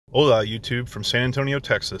Hola YouTube from San Antonio,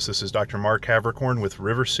 Texas. This is Dr. Mark Haverkorn with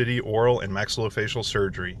River City Oral and Maxillofacial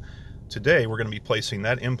Surgery. Today we're going to be placing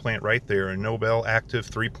that implant right there, a NobelActive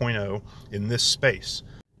 3.0, in this space.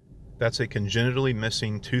 That's a congenitally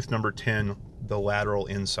missing tooth number 10, the lateral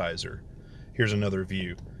incisor. Here's another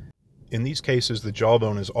view. In these cases, the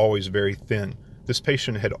jawbone is always very thin. This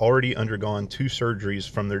patient had already undergone 2 surgeries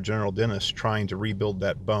from their general dentist trying to rebuild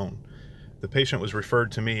that bone. The patient was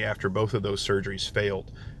referred to me after both of those surgeries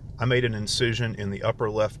failed. I made an incision in the upper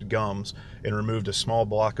left gums and removed a small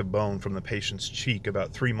block of bone from the patient's cheek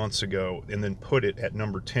about 3 months ago and then put it at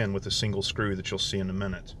number 10 with a single screw that you'll see in a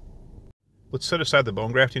minute. Let's set aside the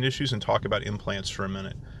bone grafting issues and talk about implants for a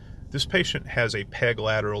minute. This patient has a peg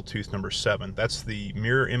lateral tooth number 7. That's the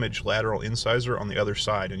mirror image lateral incisor on the other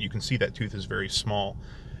side, and you can see that tooth is very small.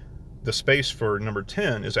 The space for number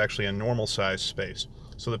 10 is actually a normal size space.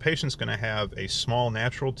 So the patient's going to have a small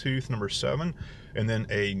natural tooth number 7 and then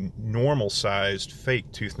a normal sized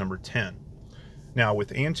fake tooth number 10. Now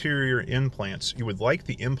with anterior implants, you would like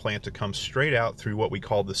the implant to come straight out through what we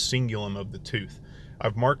call the cingulum of the tooth.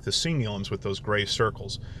 I've marked the cingulums with those gray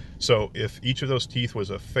circles. So if each of those teeth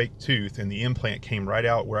was a fake tooth and the implant came right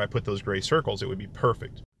out where I put those gray circles, it would be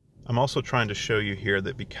perfect. I'm also trying to show you here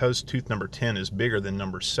that because tooth number 10 is bigger than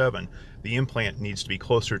number 7, the implant needs to be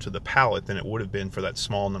closer to the palate than it would have been for that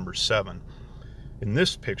small number 7. In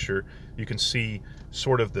this picture, you can see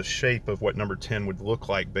sort of the shape of what number 10 would look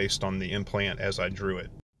like based on the implant as I drew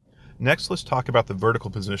it. Next, let's talk about the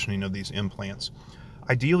vertical positioning of these implants.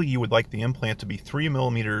 Ideally, you would like the implant to be 3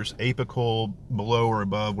 millimeters apical, below or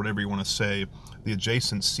above, whatever you want to say, the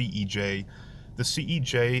adjacent CEJ. The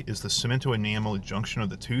CEJ is the cemento-enamel junction of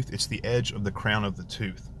the tooth. It's the edge of the crown of the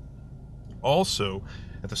tooth. Also,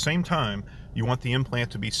 at the same time, you want the implant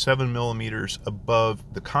to be 7 millimeters above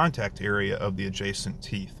the contact area of the adjacent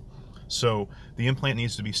teeth. So the implant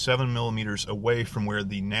needs to be 7 millimeters away from where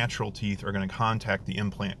the natural teeth are going to contact the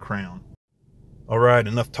implant crown. All right,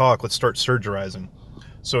 enough talk. Let's start surgerizing.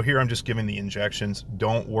 So here I'm just giving the injections.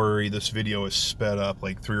 Don't worry, this video is sped up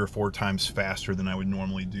like 3 or 4 times faster than I would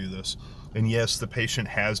normally do this. And yes, the patient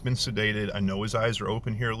has been sedated. I know his eyes are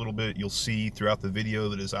open here a little bit. You'll see throughout the video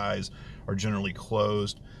that his eyes are generally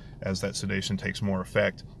closed as that sedation takes more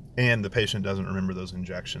effect, and the patient doesn't remember those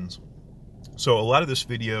injections. So a lot of this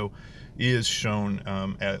video is shown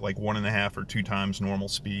at like 1.5 or 2 times normal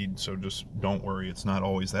speed, so just don't worry, it's not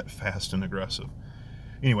always that fast and aggressive.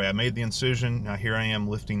 Anyway, I made the incision. Now here I am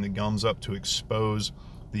lifting the gums up to expose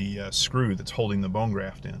the screw that's holding the bone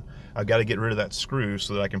graft in. I've got to get rid of that screw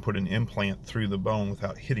so that I can put an implant through the bone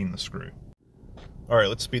without hitting the screw. All right,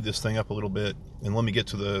 let's speed this thing up a little bit and let me get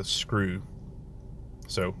to the screw.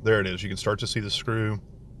 So there it is. You can start to see the screw.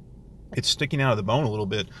 It's sticking out of the bone a little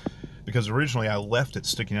bit because originally I left it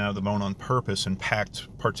sticking out of the bone on purpose and packed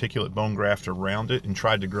particulate bone graft around it and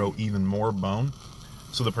tried to grow even more bone.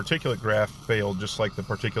 So the particulate graft failed just like the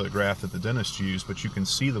particulate graft that the dentist used, but you can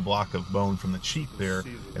see the block of bone from the cheek there,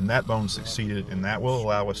 and that bone succeeded, and that will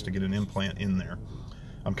allow us to get an implant in there.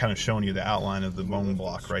 I'm kind of showing you the outline of the bone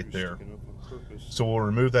block right there. So we'll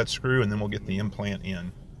remove that screw and then we'll get the implant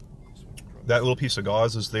in. That little piece of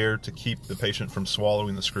gauze is there to keep the patient from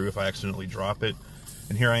swallowing the screw if I accidentally drop it.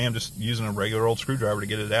 And here I am just using a regular old screwdriver to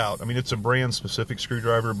get it out. I mean, it's a brand specific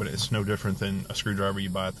screwdriver, but it's no different than a screwdriver you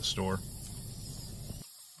buy at the store.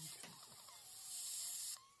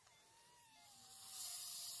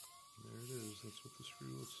 There it is. That's what the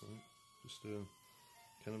screw looks like. Just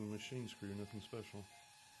a kind of a machine screw, nothing special.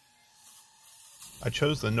 I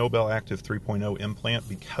chose the NobelActive 3.0 implant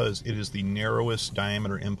because it is the narrowest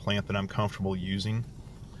diameter implant that I'm comfortable using.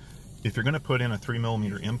 If you're going to put in a 3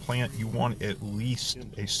 millimeter implant, you want at least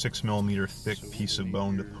a 6 millimeter thick piece of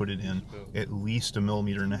bone to put it in. At least 1.5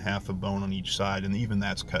 millimeters of bone on each side, and even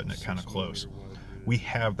that's cutting it kind of close. We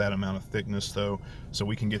have that amount of thickness though, so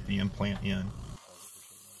we can get the implant in.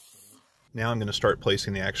 Now I'm going to start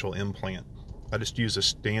placing the actual implant. I just use a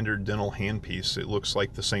standard dental handpiece. It looks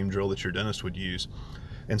like the same drill that your dentist would use,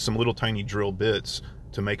 and some little tiny drill bits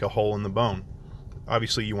to make a hole in the bone.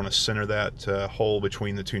 Obviously you want to center that hole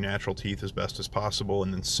between the 2 natural teeth as best as possible,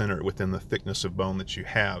 and then center it within the thickness of bone that you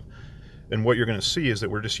have. And what you're going to see is that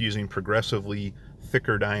we're just using progressively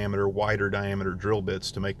thicker diameter, wider diameter drill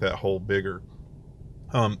bits to make that hole bigger.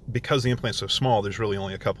 Because the implant's so small, there's really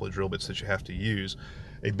only a couple of drill bits that you have to use.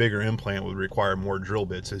 A bigger implant would require more drill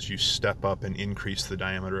bits as you step up and increase the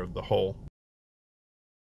diameter of the hole.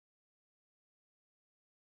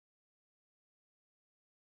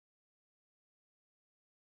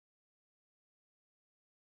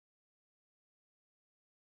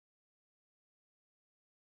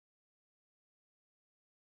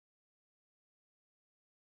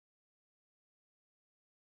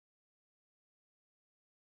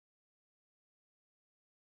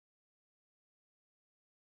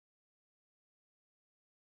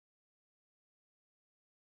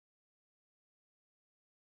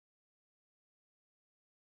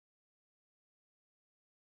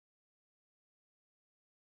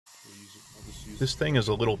 This thing is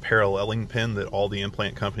a little paralleling pin that all the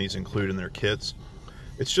implant companies include in their kits.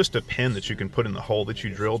 It's just a pin that you can put in the hole that you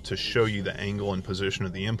drilled to show you the angle and position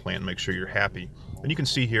of the implant and make sure you're happy. And you can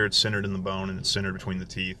see here it's centered in the bone and it's centered between the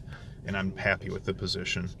teeth, and I'm happy with the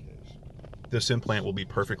position. This implant will be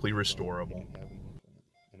perfectly restorable.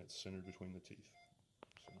 And it's centered between the teeth.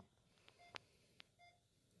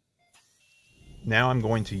 Now I'm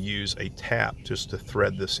going to use a tap just to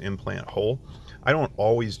thread this implant hole. I don't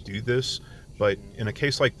always do this, but in a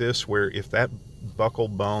case like this where if that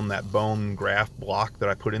buccal bone, that bone graft block that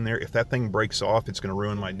I put in there, if that thing breaks off, it's going to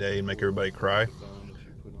ruin my day and make everybody cry.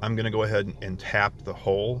 I'm going to go ahead and tap the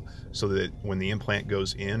hole so that when the implant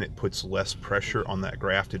goes in, it puts less pressure on that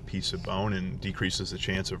grafted piece of bone and decreases the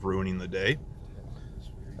chance of ruining the day.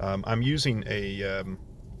 I'm using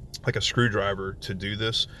like a screwdriver to do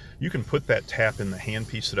this. You can put that tap in the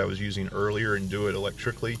handpiece that I was using earlier and do it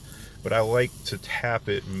electrically, but I like to tap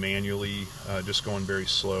it manually, just going very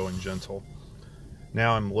slow and gentle.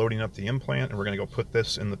 Now I'm loading up the implant and we're going to go put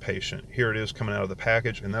this in the patient. Here it is coming out of the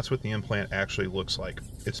package, and that's what the implant actually looks like.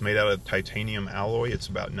 It's made out of titanium alloy. It's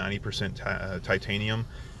about 90% titanium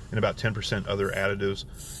and about 10% other additives.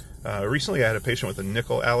 Recently I had a patient with a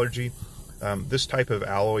nickel allergy. This type of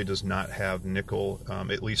alloy does not have nickel,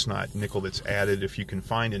 at least not nickel that's added. If you can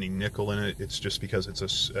find any nickel in it, it's just because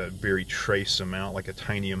it's a very trace amount, like a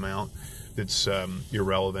tiny amount, that's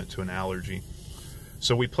irrelevant to an allergy.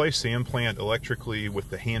 So we place the implant electrically with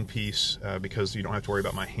the handpiece because you don't have to worry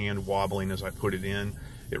about my hand wobbling as I put it in.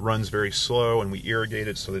 It runs very slow, and we irrigate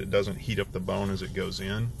it so that it doesn't heat up the bone as it goes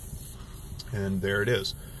in. And there it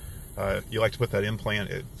is. You like to put that implant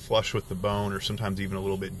flush with the bone, or sometimes even a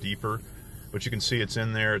little bit deeper. But you can see it's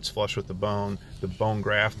in there, it's flush with the bone. The bone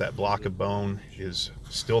graft, that block of bone, is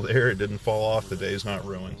still there. It didn't fall off. The day is not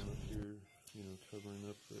ruined. Covering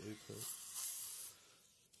up the apex.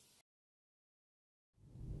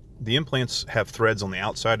 The implants have threads on the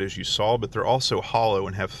outside, as you saw, but they're also hollow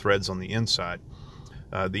and have threads on the inside.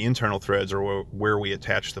 The internal threads are where we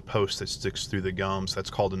attach the post that sticks through the gums. That's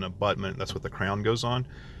called an abutment. That's what the crown goes on.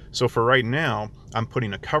 So for right now, I'm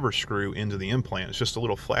putting a cover screw into the implant. It's just a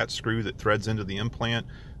little flat screw that threads into the implant,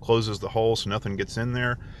 closes the hole so nothing gets in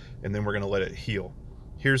there, and then we're going to let it heal.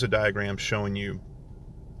 Here's a diagram showing you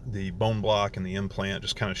the bone block and the implant,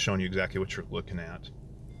 just kind of showing you exactly what you're looking at.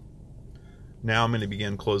 Now I'm going to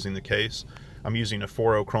begin closing the case. I'm using a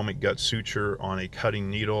 4/0 chromic gut suture on a cutting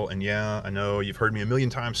needle, and yeah, I know you've heard me a million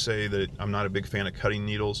times say that I'm not a big fan of cutting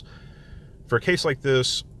needles. For a case like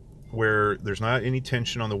this, where there's not any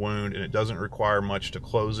tension on the wound and it doesn't require much to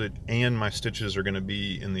close it, and my stitches are going to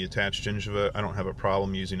be in the attached gingiva, I don't have a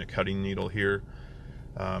problem using a cutting needle here.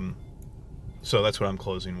 So that's what I'm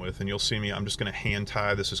closing with, and you'll see me, I'm just going to hand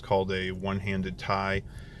tie. This is called a one-handed tie,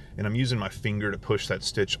 and I'm using my finger to push that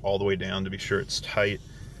stitch all the way down to be sure it's tight.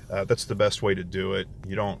 That's the best way to do it.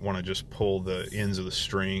 You don't want to just pull the ends of the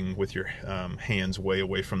string with your hands way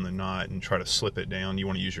away from the knot and try to slip it down. You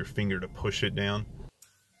want to use your finger to push it down.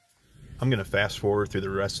 I'm going to fast forward through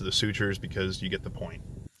the rest of the sutures because you get the point.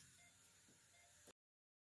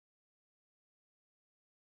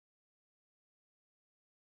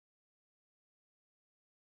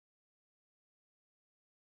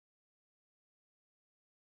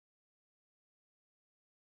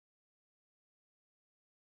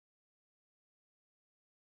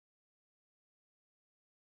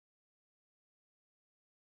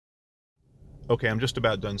 Okay, I'm just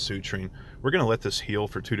about done suturing. We're going to let this heal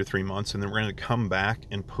for 2 to 3 months, and then we're going to come back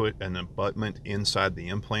and put an abutment inside the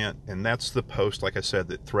implant, and that's the post, like I said,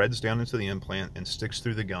 that threads down into the implant and sticks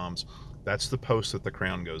through the gums. That's the post that the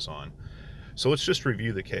crown goes on. So let's just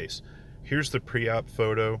review the case. Here's the pre-op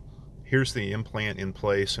photo. Here's the implant in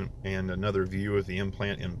place, and another view of the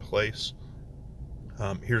implant in place.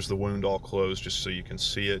 Here's the wound all closed just so you can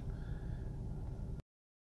see it.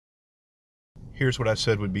 Here's what I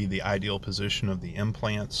said would be the ideal position of the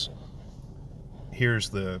implants. Here's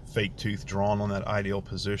the fake tooth drawn on that ideal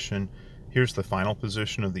position. Here's the final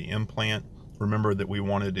position of the implant. Remember that we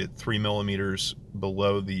wanted it 3 millimeters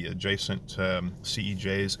below the adjacent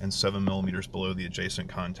CEJs and 7 millimeters below the adjacent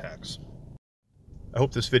contacts. I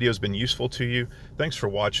hope this video has been useful to you. Thanks for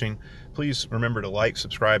watching. Please remember to like,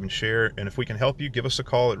 subscribe, and share. And if we can help you, give us a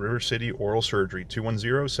call at River City Oral Surgery,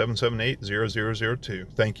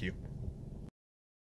 210-778-0002. Thank you.